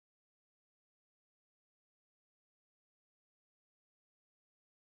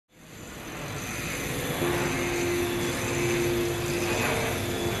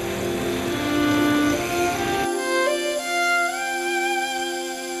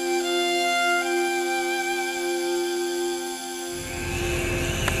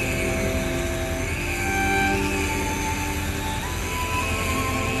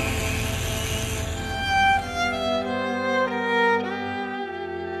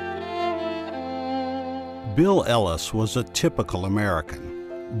Bill Ellis was a typical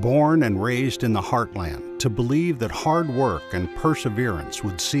American, born and raised in the heartland to believe that hard work and perseverance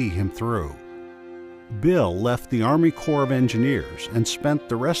would see him through. Bill left the Army Corps of Engineers and spent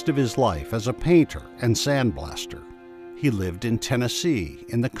the rest of his life as a painter and sandblaster. He lived in Tennessee,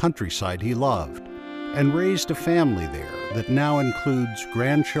 in the countryside he loved, and raised a family there that now includes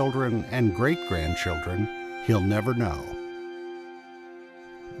grandchildren and great-grandchildren he'll never know.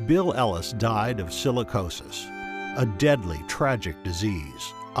 Bill Ellis died of silicosis, a deadly, tragic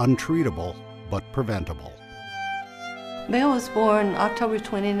disease, untreatable but preventable. Bill was born October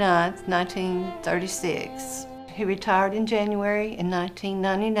 29, 1936. He retired in January in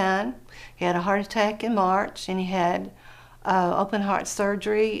 1999. He had a heart attack in March, and he had open heart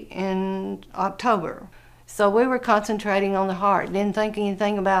surgery in October. So we were concentrating on the heart, didn't think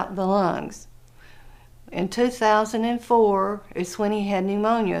anything about the lungs. In 2004 is when he had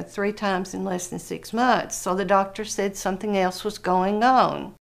pneumonia 3 times in less than 6 months, so the doctor said something else was going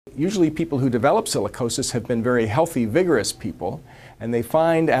on. Usually people who develop silicosis have been very healthy, vigorous people, and they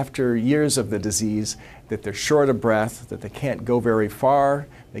find after years of the disease that they're short of breath, that they can't go very far,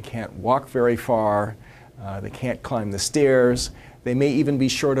 they can't walk very far, they can't climb the stairs, they may even be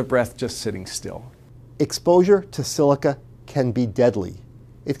short of breath just sitting still. Exposure to silica can be deadly.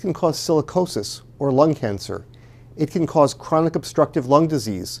 It can cause silicosis or lung cancer. It can cause chronic obstructive lung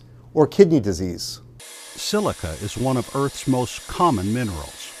disease or kidney disease. Silica is one of Earth's most common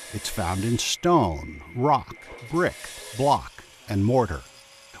minerals. It's found in stone, rock, brick, block, and mortar.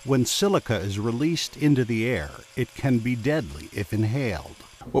 When silica is released into the air, it can be deadly if inhaled.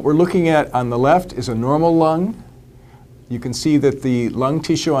 What we're looking at on the left is a normal lung. You can see that the lung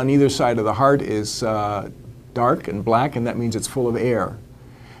tissue on either side of the heart is dark and black, and that means it's full of air.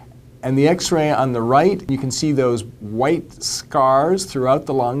 And the X-ray on the right, you can see those white scars throughout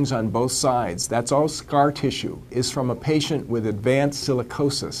the lungs on both sides. That's all scar tissue. Is from a patient with advanced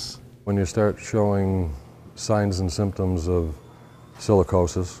silicosis. When you start showing signs and symptoms of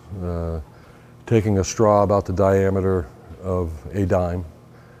silicosis, taking a straw about the diameter of a dime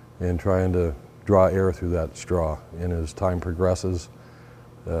and trying to draw air through that straw. And as time progresses,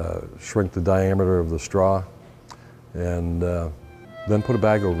 shrink the diameter of the straw and then put a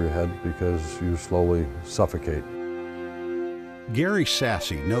bag over your head because you slowly suffocate. Gary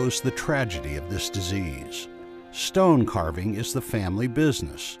Sassy knows the tragedy of this disease. Stone carving is the family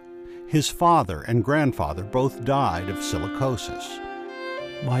business. His father and grandfather both died of silicosis.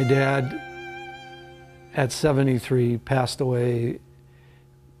 My dad, at 73, passed away,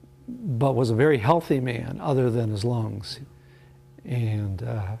 but was a very healthy man other than his lungs. And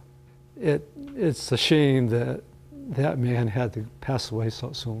it's a shame that that man had to pass away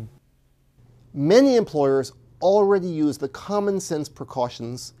so soon. Many employers already use the common sense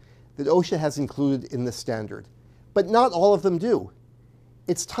precautions that OSHA has included in this standard, but not all of them do.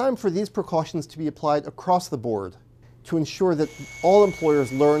 It's time for these precautions to be applied across the board to ensure that all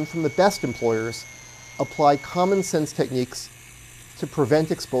employers learn from the best employers, apply common sense techniques to prevent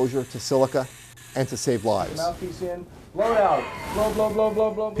exposure to silica and to save lives. Mouthpiece in, blow it out, blow, blow, blow,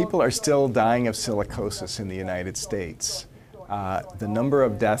 blow, blow. People are still dying of silicosis in the United States. The number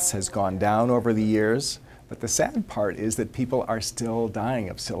of deaths has gone down over the years, but the sad part is that people are still dying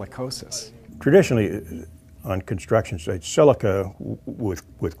of silicosis. Traditionally, on construction sites, silica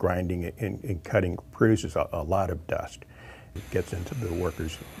with grinding and cutting produces a lot of dust. It gets into the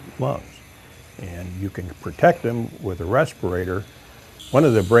workers' lungs, and you can protect them with a respirator. One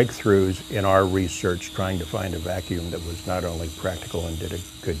of the breakthroughs in our research trying to find a vacuum that was not only practical and did a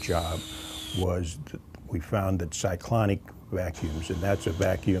good job was that we found that cyclonic vacuums, and that's a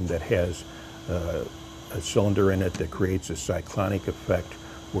vacuum that has a cylinder in it that creates a cyclonic effect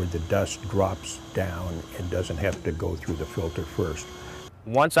where the dust drops down and doesn't have to go through the filter first.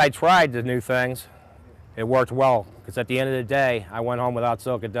 Once I tried the new things, it worked well, because at the end of the day, I went home without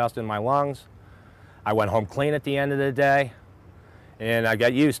silica dust in my lungs. I went home clean at the end of the day, and I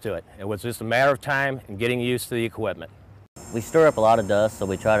got used to it. It was just a matter of time and getting used to the equipment. We stir up a lot of dust, so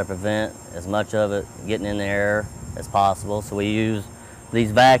we try to prevent as much of it getting in the air as possible. So we use these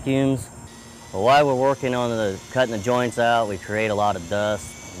vacuums. But while we're working on cutting the joints out, we create a lot of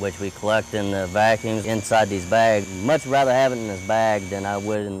dust, which we collect in the vacuums inside these bags. Much rather have it in this bag than I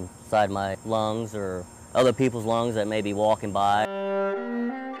would inside my lungs or other people's lungs that may be walking by.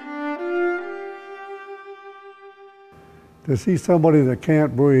 To see somebody that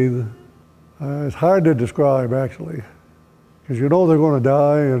can't breathe, it's hard to describe actually, because you know they're going to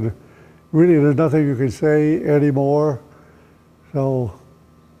die and really there's nothing you can say anymore. So,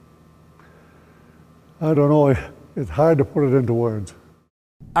 I don't know, it's hard to put it into words.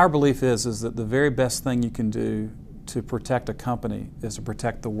 Our belief is that the very best thing you can do to protect a company is to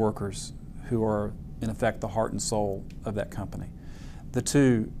protect the workers who are, in effect, the heart and soul of that company. The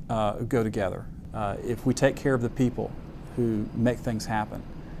two go together. If we take care of the people who make things happen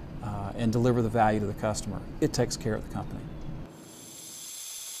and deliver the value to the customer, it takes care of the company.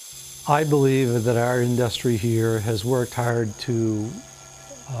 I believe that our industry here has worked hard to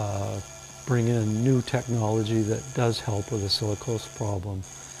bring in new technology that does help with the silicosis problem.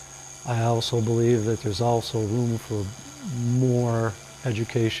 I also believe that there's also room for more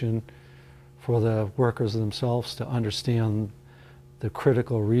education for the workers themselves to understand the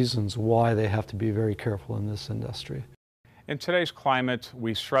critical reasons why they have to be very careful in this industry. In today's climate,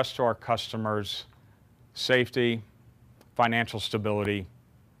 we stress to our customers safety, financial stability,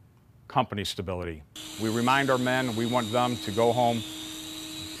 company stability. We remind our men we want them to go home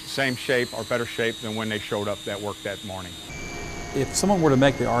same shape or better shape than when they showed up at work that morning. If someone were to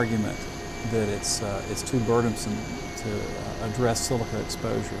make the argument that it's too burdensome to address silica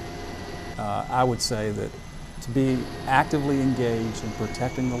exposure, I would say that to be actively engaged in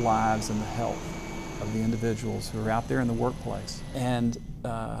protecting the lives and the health of the individuals who are out there in the workplace and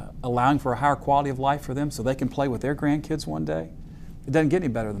allowing for a higher quality of life for them so they can play with their grandkids one day, it doesn't get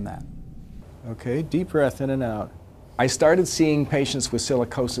any better than that. Okay, deep breath in and out. I started seeing patients with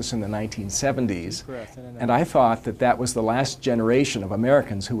silicosis in the 1970s, and I thought that that was the last generation of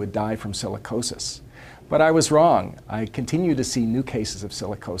Americans who would die from silicosis. But I was wrong. I continue to see new cases of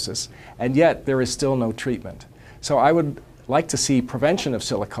silicosis, and yet there is still no treatment. So I would like to see prevention of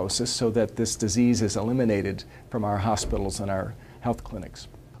silicosis so that this disease is eliminated from our hospitals and our health clinics.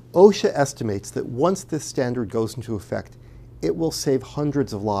 OSHA estimates that once this standard goes into effect, it will save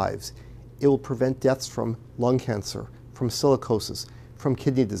hundreds of lives. It will prevent deaths from lung cancer, from silicosis, from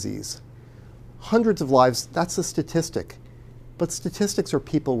kidney disease. Hundreds of lives, that's a statistic. But statistics are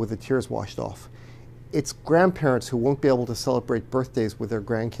people with the tears washed off. It's grandparents who won't be able to celebrate birthdays with their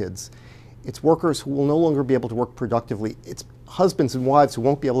grandkids. It's workers who will no longer be able to work productively. It's husbands and wives who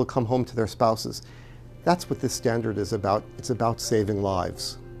won't be able to come home to their spouses. That's what this standard is about. It's about saving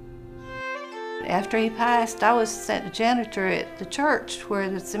lives. After he passed, I was sent a janitor at the church where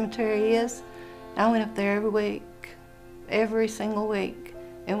the cemetery is. I went up there every week, every single week,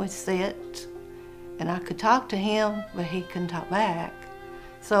 and would sit. And I could talk to him, but he couldn't talk back.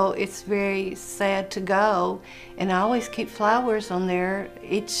 So it's very sad to go. And I always keep flowers on there.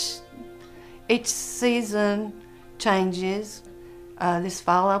 Each season changes. This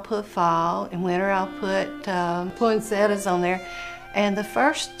fall I'll put fall, in winter I'll put poinsettias on there. And the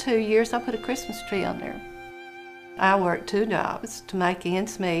first 2 years I put a Christmas tree on there. I work 2 jobs to make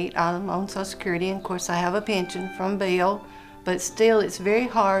ends meet. I'm on Social Security, and of course I have a pension from Bill, but still it's very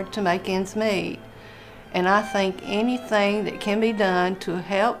hard to make ends meet. And I think anything that can be done to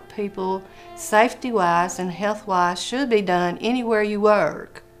help people safety-wise and health-wise should be done anywhere you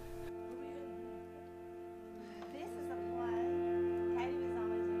work.